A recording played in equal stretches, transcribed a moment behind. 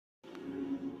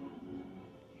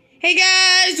Hey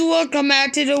guys, welcome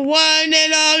back to the one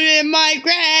and only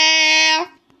Minecraft. I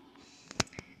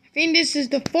think this is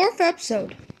the 4th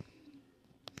episode.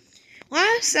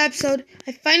 Last episode,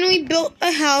 I finally built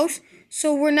a house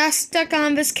so we're not stuck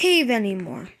on this cave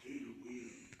anymore.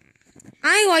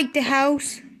 I like the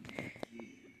house.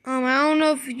 I don't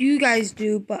know if you guys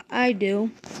do, but I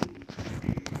do.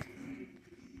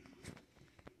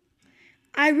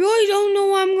 I really don't know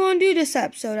what I'm going to do this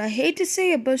episode. I hate to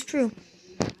say it, but it's true.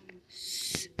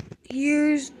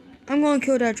 I'm going to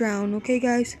kill that drown, okay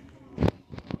guys?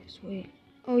 Just wait.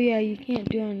 Oh yeah, you can't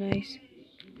do it nice.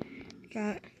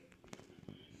 Let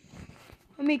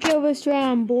me kill this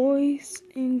drown, boys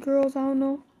and girls, I don't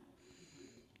know.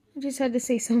 I just had to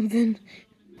say something.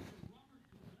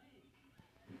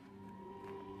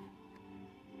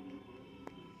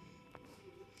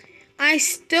 I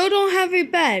still don't have a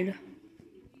bed.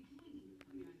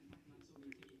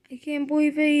 I can't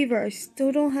believe it either. I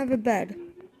still don't have a bed.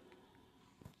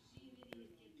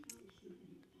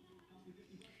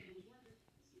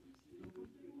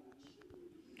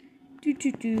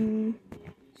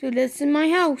 So this is my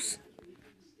house.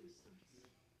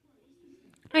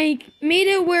 I made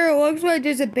it where it looks like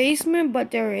there's a basement, but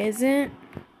there isn't.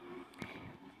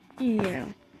 Yeah.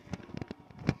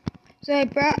 So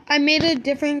I made a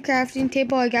different crafting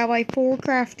table. I got like 4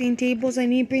 crafting tables. I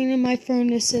need to bring in my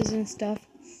furnaces and stuff.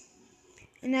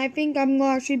 And I think I'm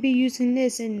going to actually be using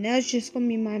this, and that's just going to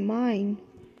be my mine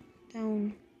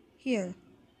down here.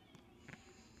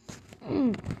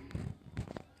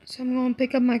 So I'm going to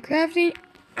pick up my crafting.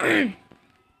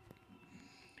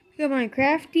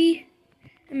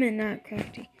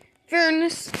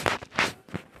 Furnace.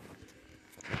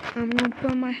 I'm going to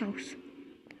put on my house.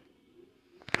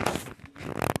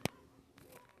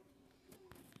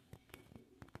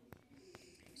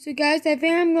 So guys, I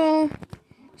think I'm going to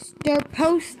start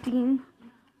posting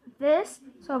this.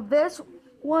 So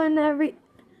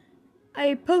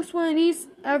I post one of these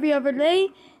every other day,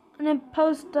 and then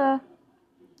post a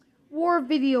war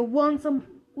video once a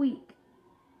week.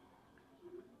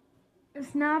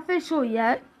 It's not official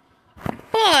yet,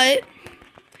 but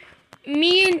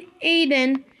me and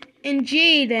Aiden and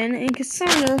Jaden and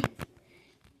Cassandra,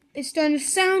 it's starting to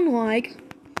sound like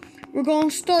we're going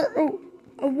to start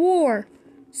a war.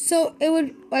 So it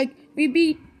would we'd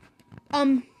be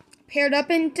paired up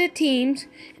into teams,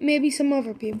 maybe some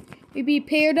other people. We'd be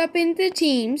paired up into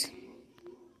teams.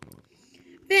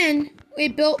 Then we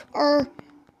built our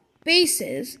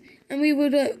bases, and we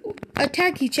would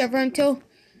attack each other until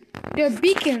their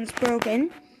beacon's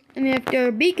broken. And if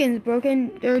their beacon's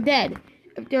broken, they're dead.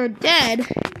 If they're dead,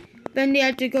 then they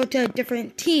have to go to a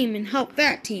different team and help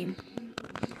that team.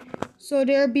 So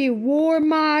there'll be war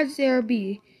mods, there'll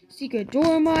be secret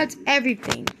door mods,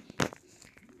 everything.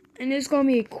 And it's gonna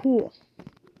be cool.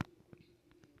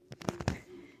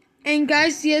 And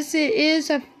guys, yes, it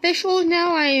is official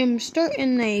now. I am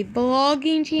starting a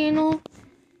vlogging channel.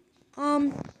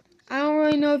 I don't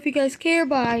really know if you guys care,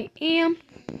 but I am.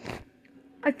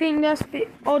 I think that's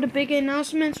all the big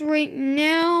announcements right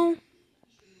now.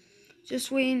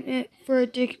 Just waiting for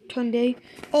it to turn day.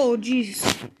 Oh,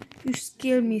 jeez. You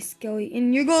scared me, Skelly.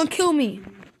 And you're gonna kill me.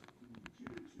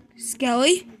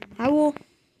 Skelly, I will.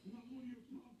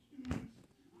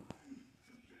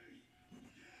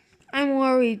 I'm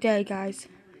already dead, guys.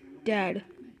 Dead.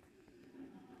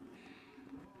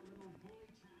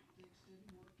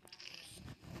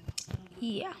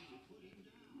 Yeah.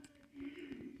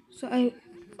 So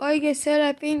like I said,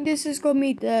 I think this is gonna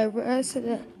be this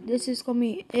is gonna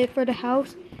be it for the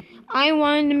house. I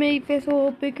wanted to make this a little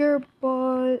bigger,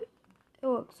 but it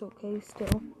looks okay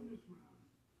still.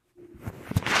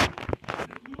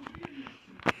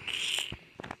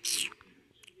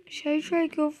 Should I try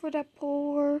to go for that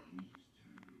polar?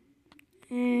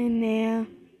 And yeah.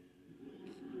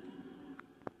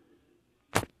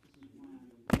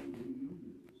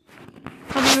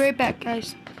 I'll be right back,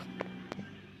 guys.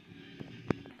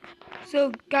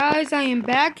 So guys, I am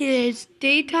back. It is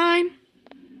daytime.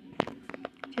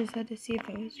 Just had to see if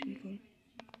I was recording.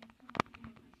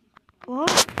 What?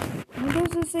 What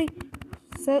does it say?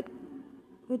 Set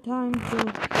the time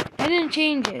to... I didn't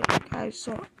change it, guys,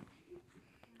 so...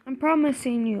 I'm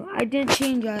promising you, I didn't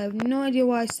change it. I have no idea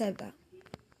why I said that.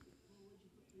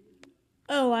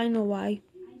 Oh, I know why.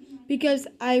 Because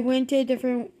I went to a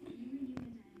different...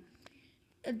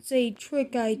 It's a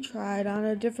trick I tried on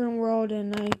a different world,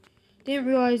 and I didn't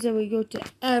realize that we go to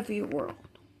every world.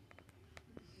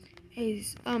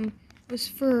 It was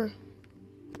for...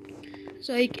 It's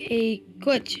like a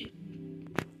glitch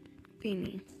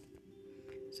painting.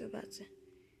 So that's it.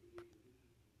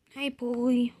 Hi,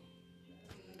 Polly.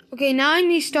 Okay, now I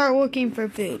need to start looking for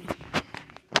food.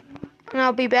 And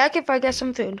I'll be back if I get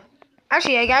some food.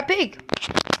 Actually, I got a pig.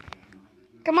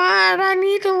 Come on, I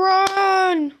need to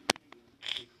run.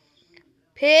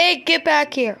 Pig, get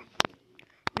back here.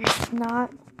 You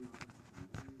snot.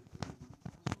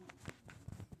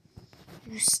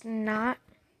 You snot.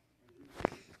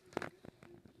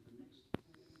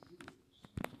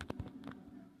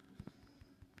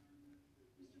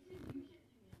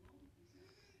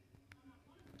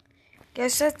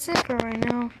 Guess that's it for right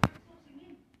now.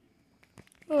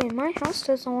 Hey, my house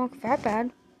doesn't look that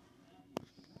bad.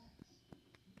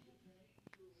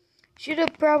 Should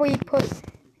have probably put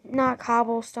not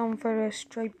cobblestone for the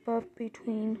stripe up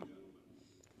between.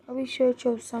 Probably should have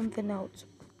chose something else.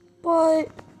 But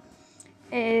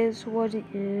it is what it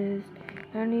is.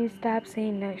 I need to stop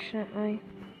saying that, shouldn't I?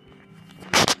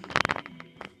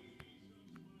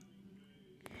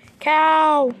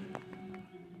 Cow!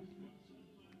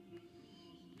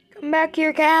 Come back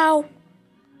here, cow!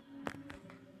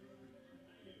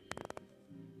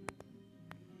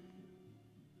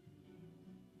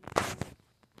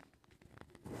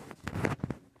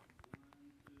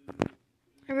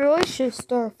 I really should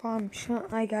start a farm,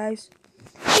 shouldn't I, guys?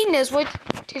 Hey, that's what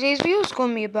today's video is going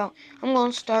to be about. I'm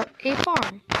going to start a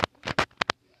farm.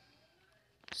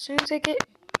 As soon as I get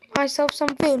myself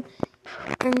some food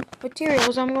and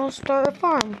materials, I'm going to start a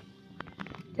farm.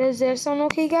 Does that sound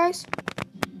okay, guys?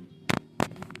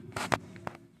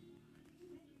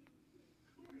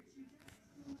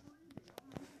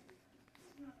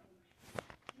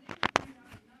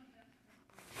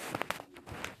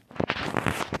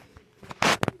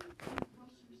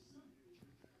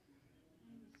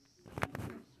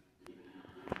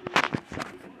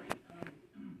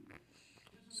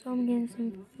 So I'm getting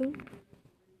some food.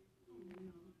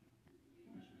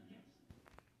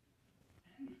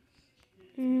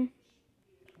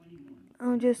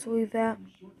 I'll just leave that.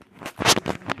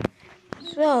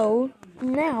 So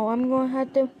now I'm going to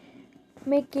have to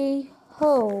make a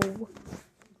hoe.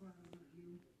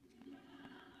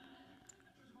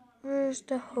 Where's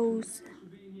the hose?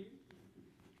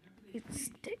 It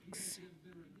sticks.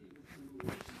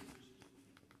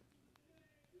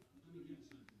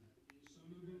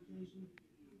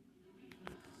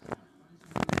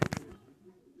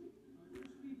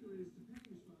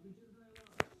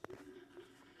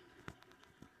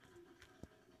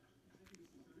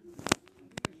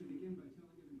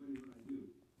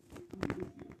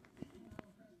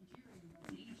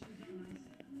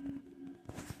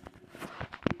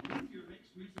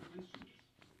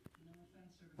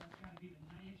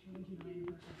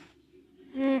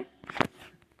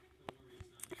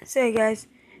 So guys,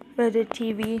 for the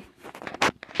TV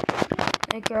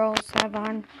the girls have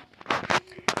on.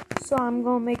 So I'm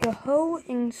gonna make a hoe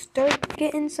and start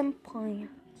getting some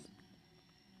plants.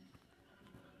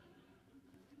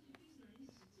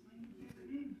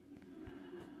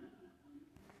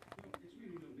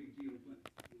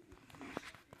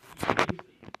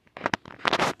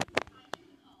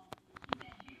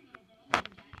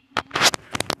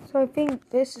 So I think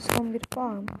this is gonna be the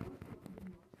farm.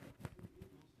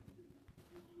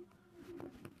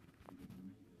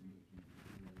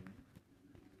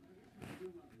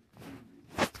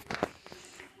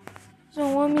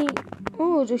 So let me.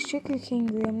 Oh, the sugar cane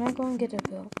tree. I'm not gonna get it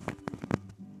though.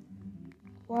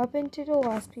 What happened to the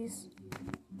last piece?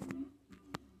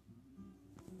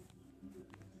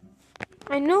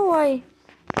 I know I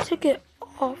took it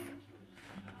off.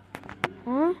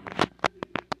 Huh?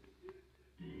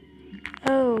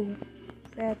 Oh,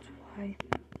 that's why.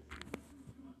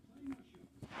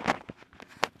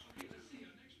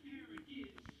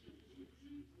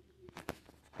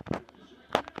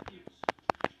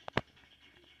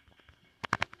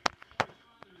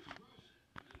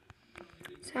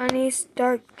 So I need to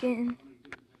start getting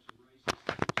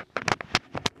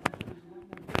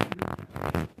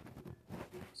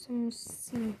some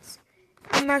seeds.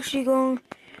 I'm actually going to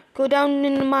go down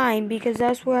in the mine because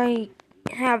that's where I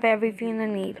have everything I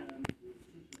need.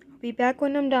 I'll be back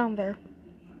when I'm down there.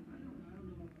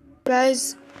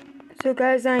 Guys,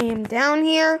 I am down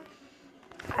here.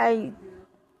 I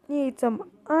need some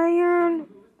iron.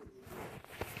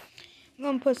 I'm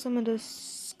going to put some of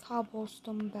this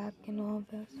cobblestone back in all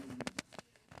this.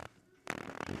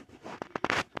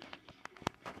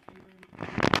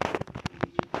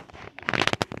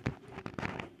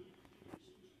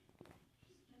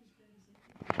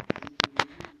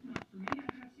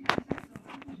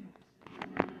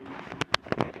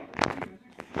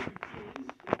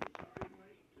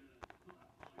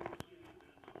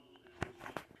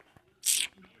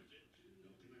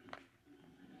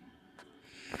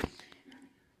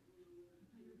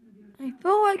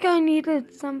 like I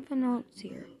needed something else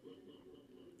here.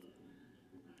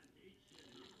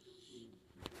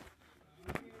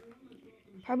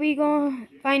 Probably gonna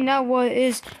find out what it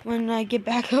is when I get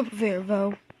back up there,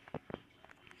 though.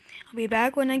 I'll be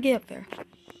back when I get up there.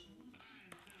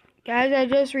 Guys, I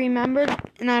just remembered,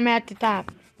 and I'm at the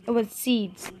top. It was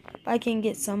seeds. If I can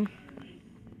get some.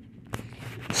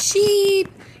 Sheep!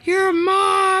 You're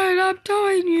mine! I'm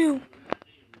telling you!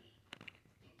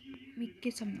 Let me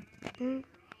get some bird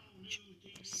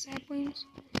saplings.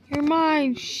 You're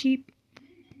mine, sheep.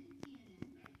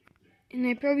 And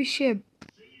I probably should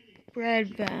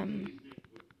breed them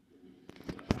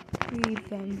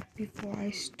before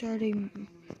I started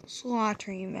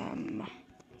slaughtering them.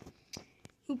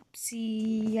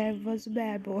 Oopsie, I was a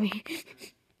bad boy.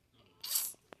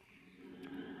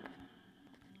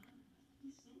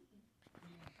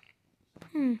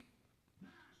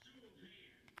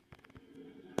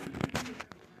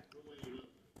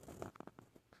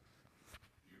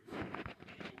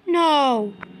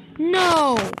 No!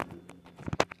 No!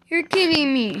 You're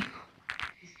kidding me.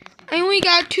 I only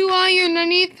got 2 iron, I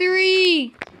need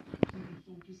 3.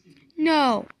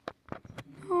 No.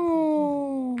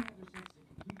 Oh.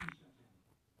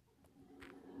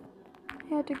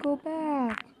 I have to go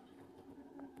back.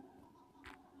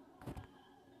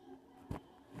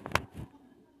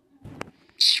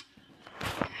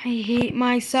 I hate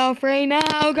myself right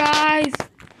now, guys.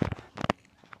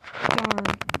 Darn.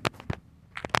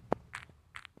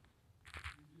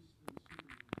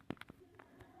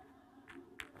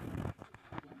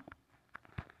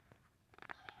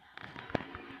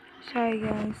 Sorry,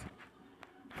 guys.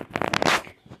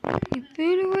 You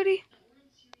food already?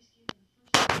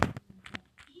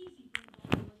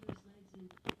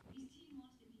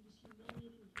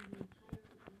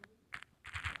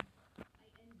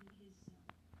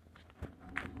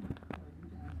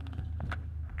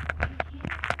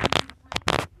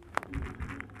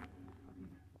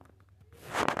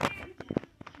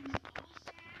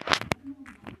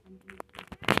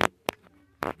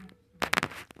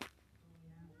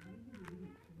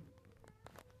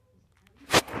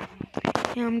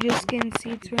 Yeah, I'm just getting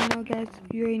seeds right now, guys.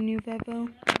 You already knew that, though.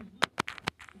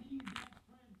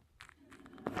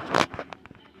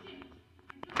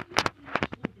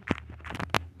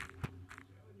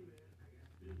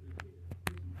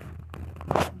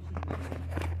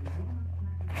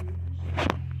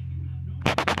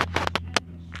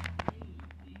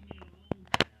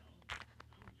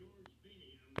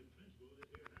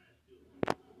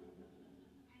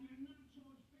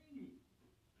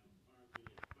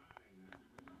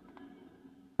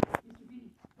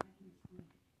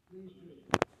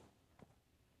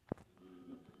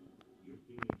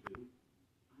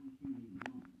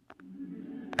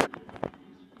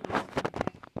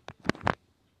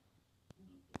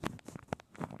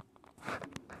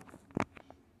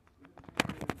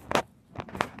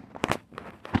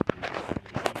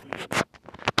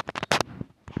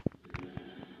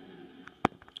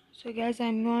 So guys,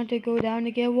 I'm going to go down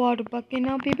to get a water bucket and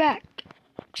I'll be back.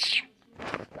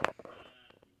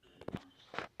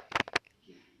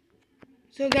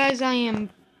 So guys, I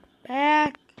am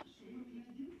back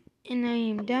and I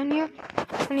am down here.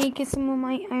 I need to get some of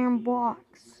my iron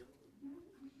blocks.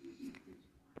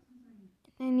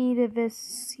 I needed this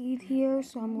seed here,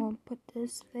 so I'm going to put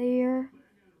this there.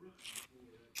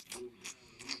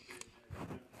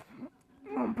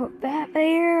 I'll put that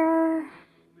there.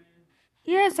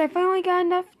 Yes, I finally got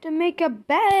enough to make a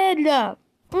bed.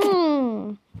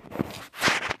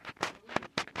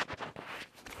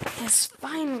 Yes,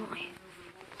 finally.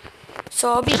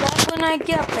 So I'll be back when I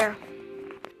get up there.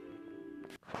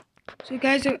 So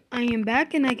guys, I am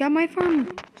back and I got my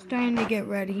farm starting to get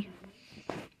ready.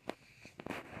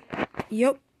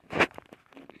 Yep.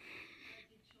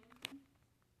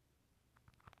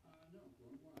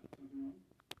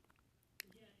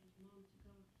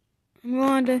 I'm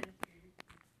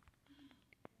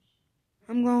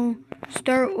going to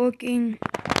start looking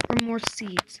for more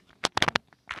seeds.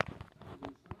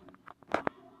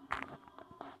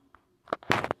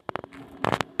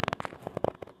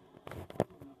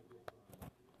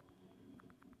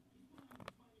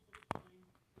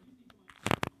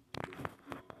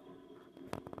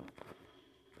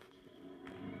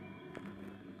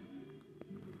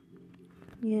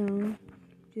 Yeah,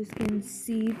 just getting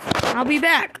seeds. I'll be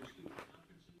back.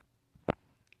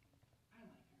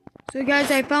 So guys,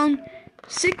 I found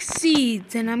 6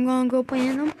 seeds and I'm gonna go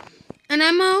plant them. And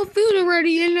I'm all food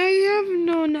already and I have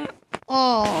no.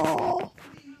 Oh,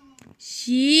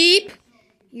 sheep,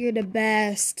 you're the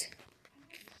best.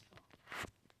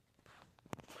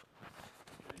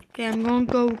 Okay, I'm gonna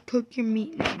go cook your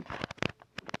meat now.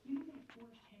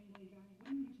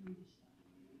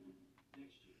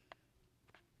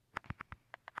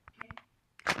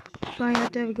 So I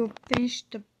have to go finish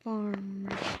the farm.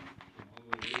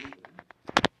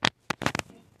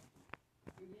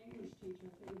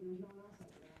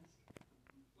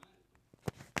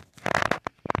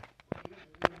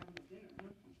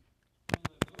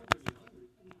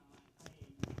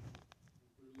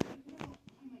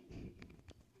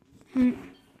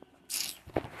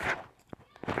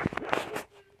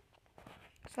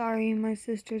 Sorry, my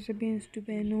sisters are being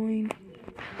stupid annoying.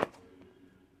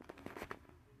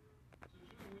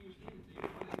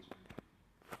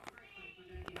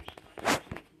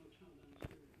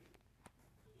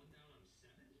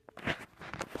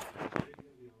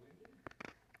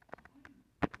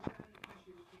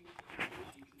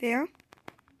 There.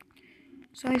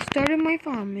 So I started my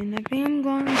farm and I think I'm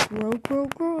gonna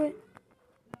grow it.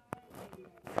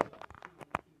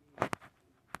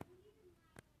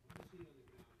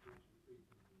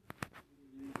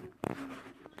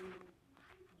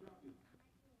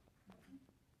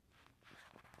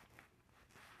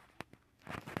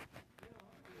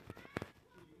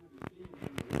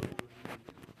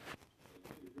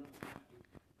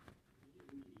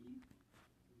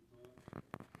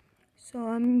 So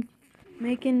I'm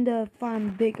making the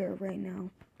farm bigger right now.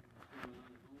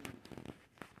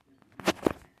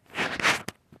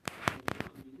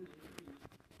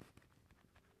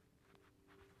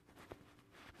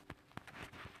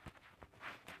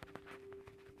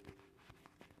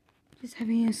 Just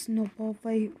having a snowball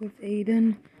fight with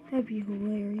Aiden. That'd be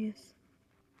hilarious.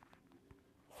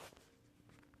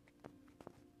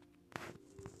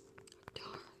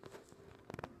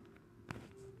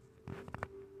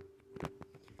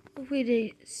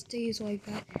 Hopefully it stays like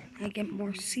that and I get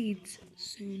more seeds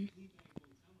soon.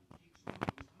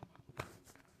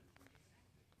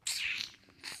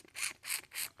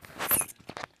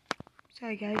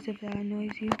 Sorry guys if that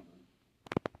annoys you.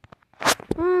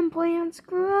 Come on, plants,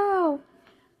 grow!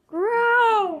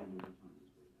 Grow!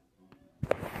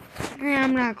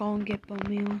 I'm not gonna get bone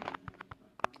meal.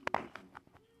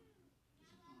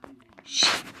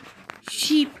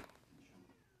 Sheep.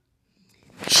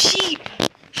 Sheep.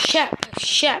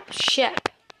 Sheep.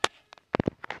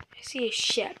 I see a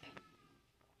sheep.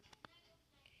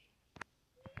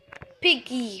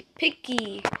 Piggy.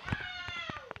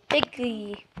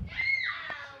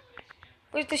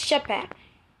 Where's the sheep at?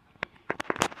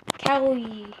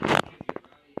 Cowie.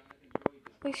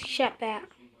 Where's the sheep at?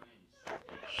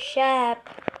 Sheep.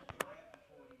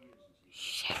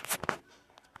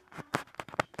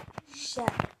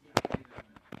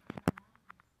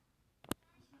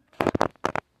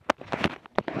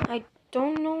 I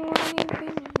don't know where anything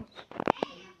else.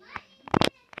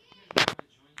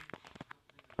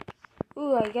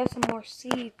 Ooh, I got some more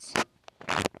seeds.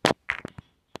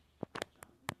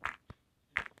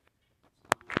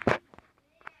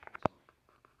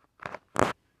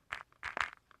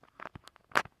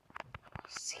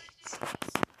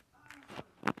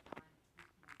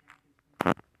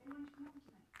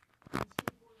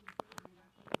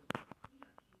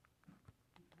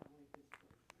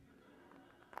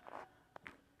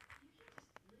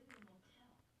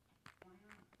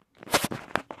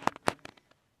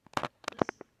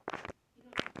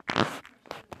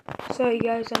 Sorry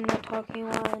guys, I'm not talking a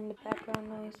lot in the background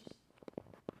noise.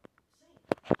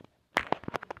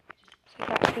 So I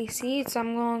got these seeds,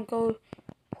 I'm gonna go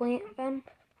plant them.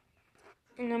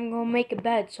 And I'm gonna make a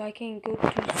bed so I can go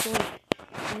to sleep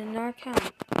in another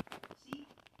account.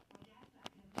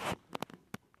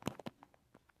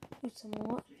 Ooh, some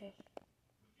water.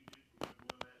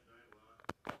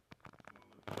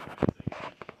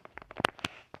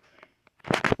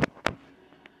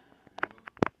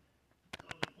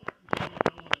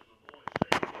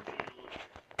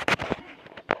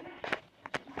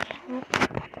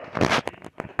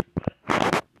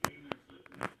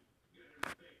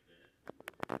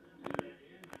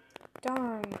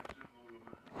 Darn.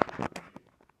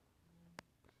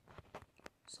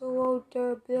 So low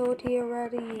durability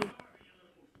already.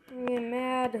 I'm getting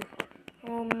mad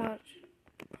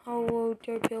how low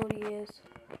durability is.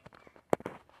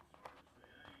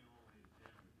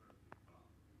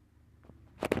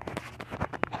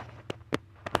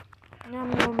 Now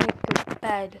I'm gonna make the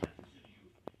bed.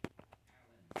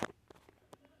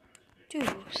 Dude,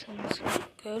 sounds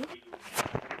good.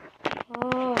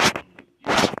 Oh.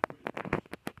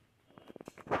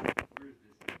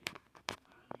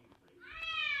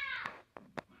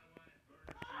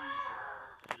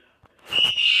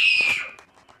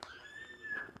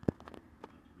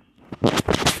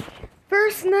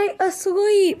 First night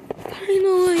asleep.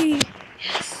 Finally.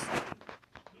 Yes.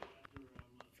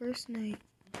 First night.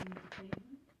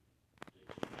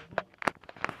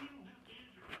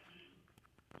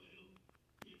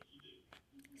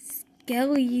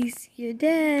 Skellies, you're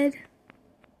dead.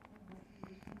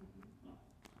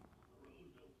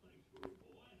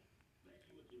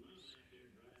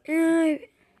 And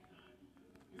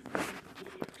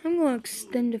I'm gonna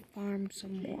extend the farm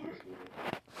some more.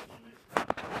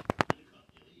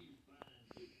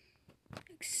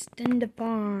 Extend the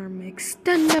farm.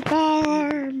 Extend the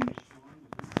farm.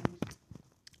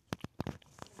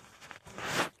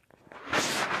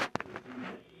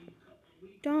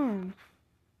 Darn.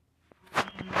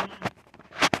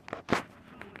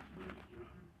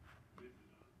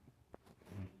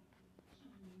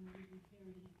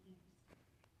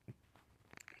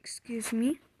 Excuse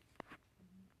me.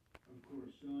 Of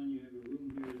course, son, you have a room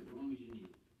here as long as you need.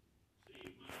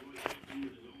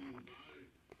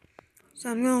 So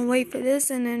I'm gonna wait for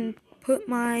this and then put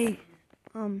my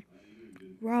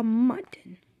raw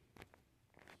mutton.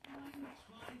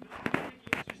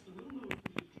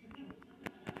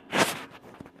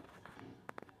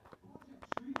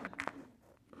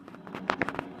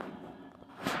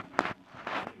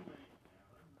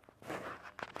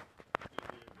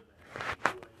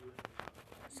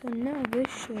 So now this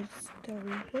should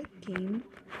start working.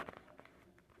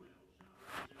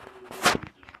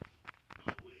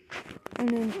 And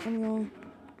then I'm gonna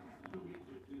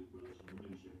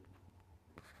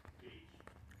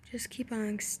just keep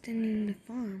on extending the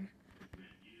farm.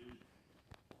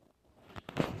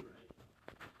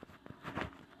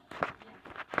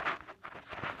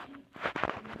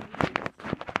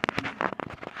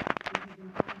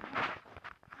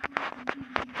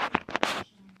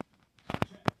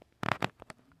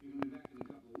 You're gonna be back in a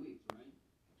couple of weeks, right?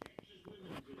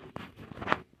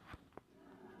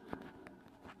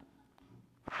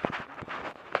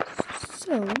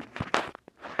 So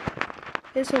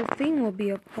this whole thing will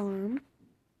be a farm.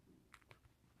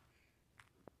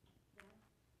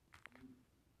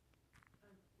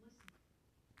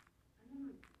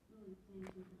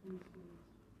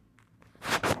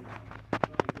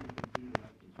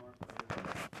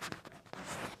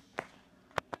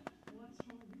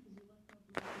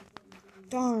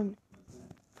 Darn.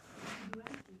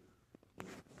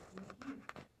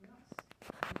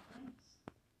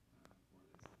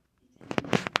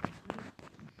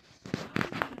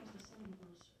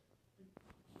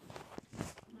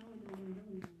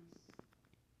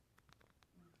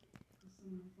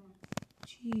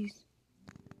 Jeez.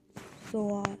 So a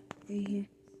lot right here.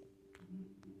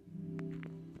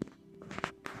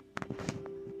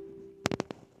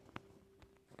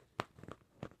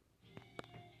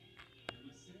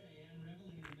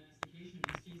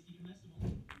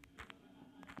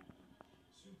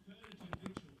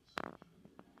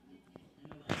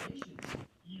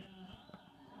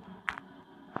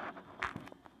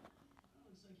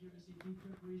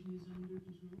 Preparation is under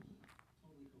control.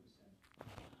 Totally copacetic.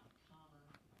 Calmer.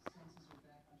 Senses are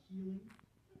back. I'm healing.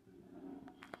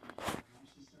 I'm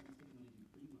actually starting to think I'm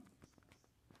gonna do pretty well with this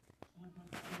test. One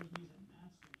punch shows me that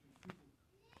that's what your people.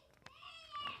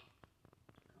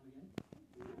 Come again?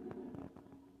 Math section.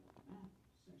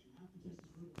 Half the test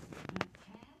is verbal. Math.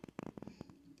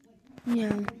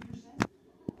 Yeah.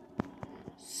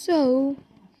 So,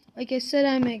 like I said,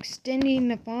 I'm extending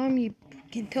the farm. You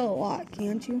can tell a lot,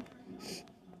 can't you?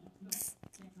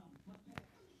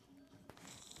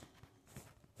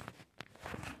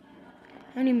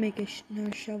 I need to make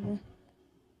another shovel.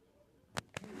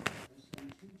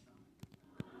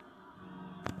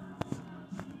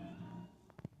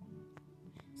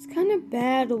 It's kind of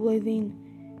bad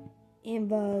living in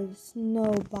the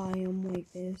snow biome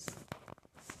like this,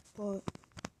 but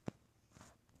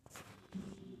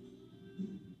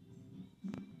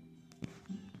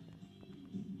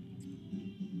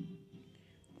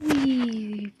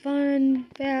wee, fun,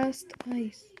 fast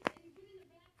ice.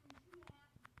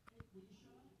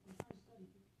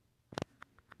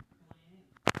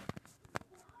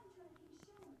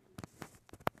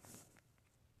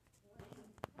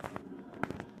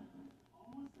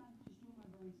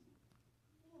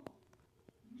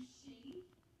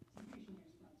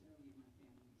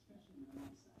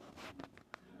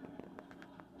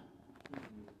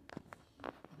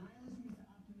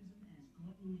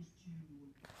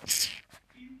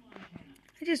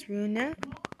 I just ruined that.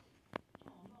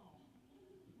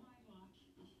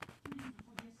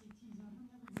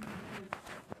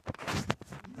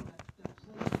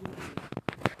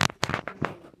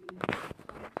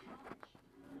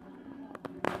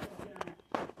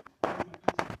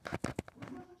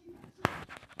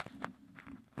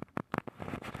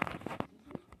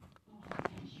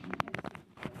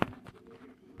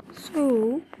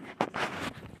 So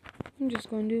I'm just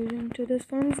going to do it until this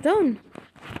farm is done.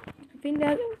 I think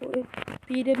that would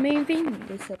be the main thing in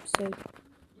this episode.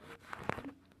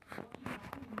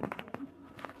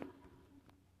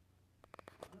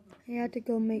 I have to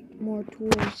go make more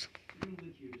tools.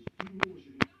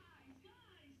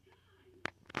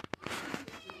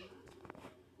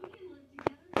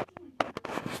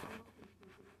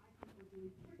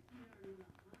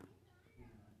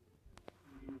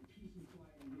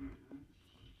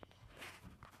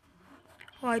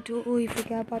 Oh, I totally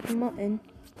forgot about the mutton.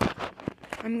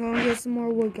 I'm gonna get some more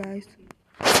wood, guys.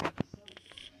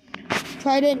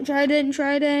 Trident.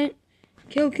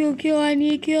 Kill. I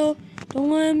need kill. Don't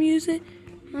let him use it.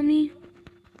 Mommy.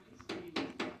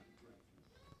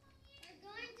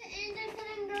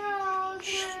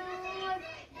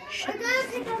 We're gonna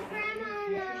pick up Grandma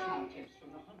now.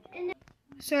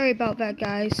 Sorry about that,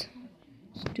 guys.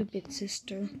 Stupid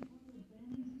sister.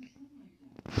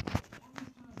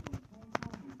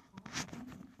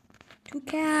 2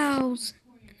 cows.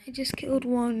 I just killed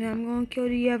one. I'm gonna kill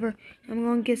the other. I'm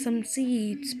gonna get some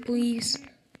seeds, please.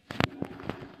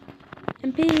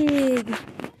 And pig.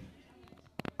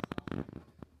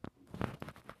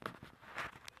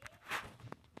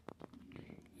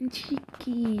 And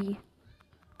cheeky.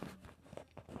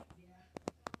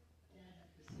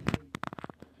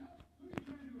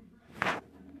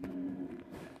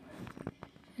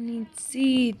 I need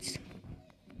seeds.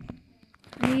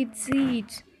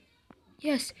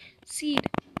 Yes, seed.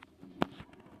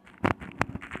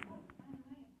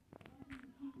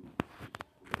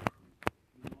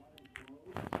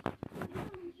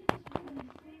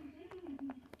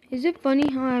 Is it funny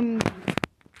how I'm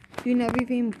doing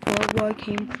everything for what I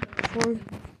came for?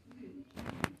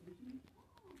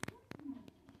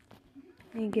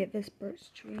 Let me get this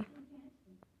birch tree.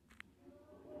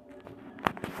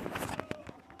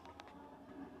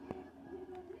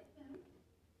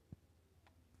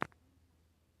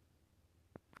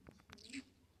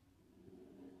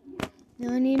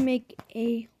 Now I need to make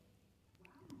a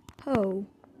hoe.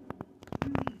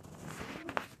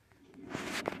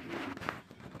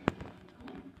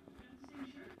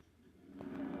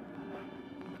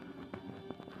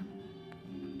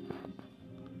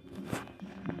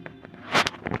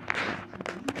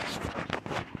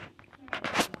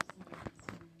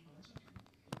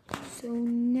 So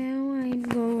now I'm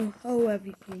gonna hoe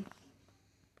everything.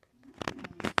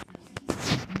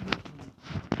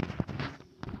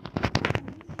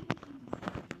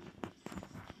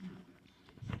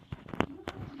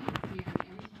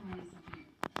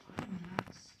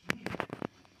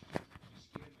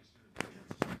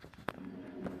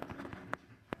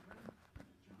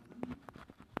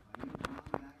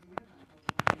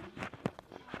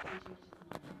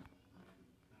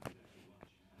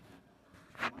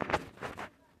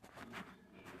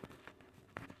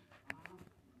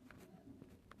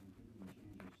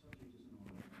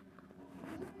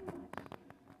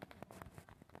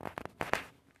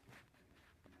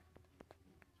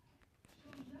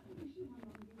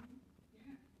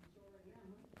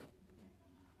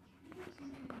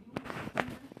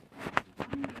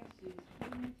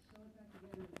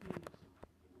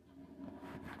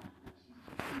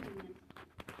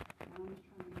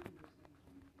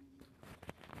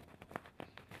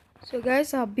 So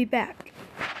guys, I'll be back.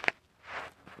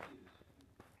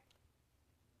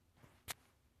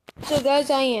 So guys,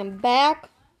 I am back.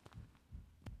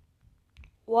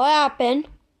 What happened?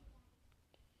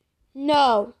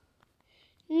 No.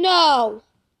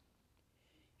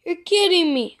 You're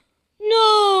kidding me.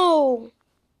 No.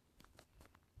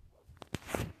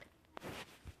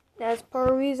 That's part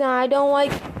of the reason I don't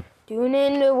like doing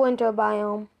it in the winter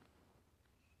biome.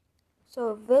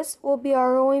 So this will be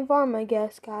our only farm, I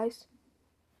guess, guys.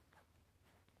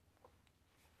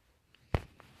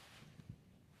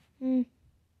 I'm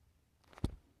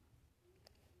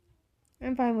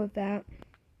fine with that.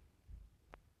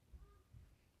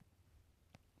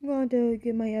 I'm going to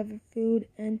get my other food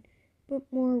and put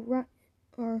more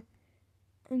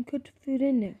uncooked food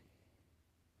in there.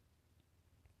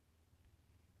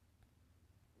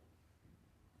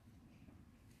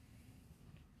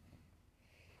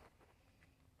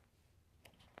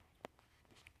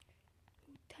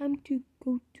 Time to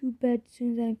go to bed as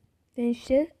soon as I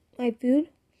finish my food.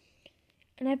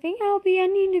 And I think I'll be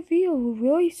ending the video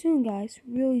really soon, guys.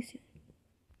 Really soon.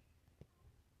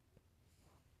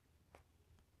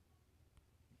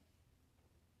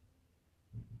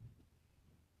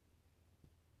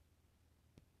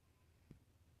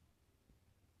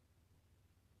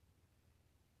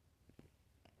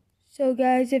 So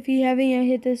guys, if you haven't yet,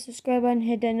 hit the subscribe button,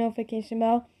 hit that notification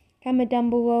bell. Comment down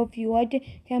below if you liked it.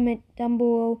 Comment down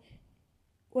below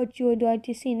what you would like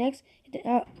to see next. Hit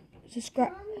that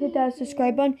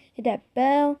subscribe button. Hit that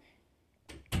bell.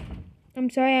 I'm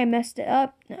sorry I messed it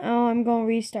up. Now I'm going to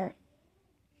restart.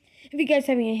 If you guys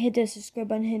haven't hit the subscribe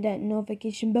button, hit that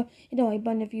notification bell, hit the like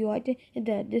button if you liked it, hit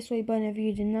the dislike button if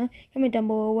you did not. Comment down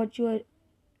below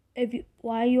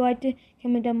why you liked it.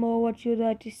 Comment down below what you would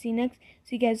like to see next.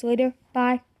 See you guys later.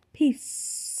 Bye.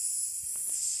 Peace.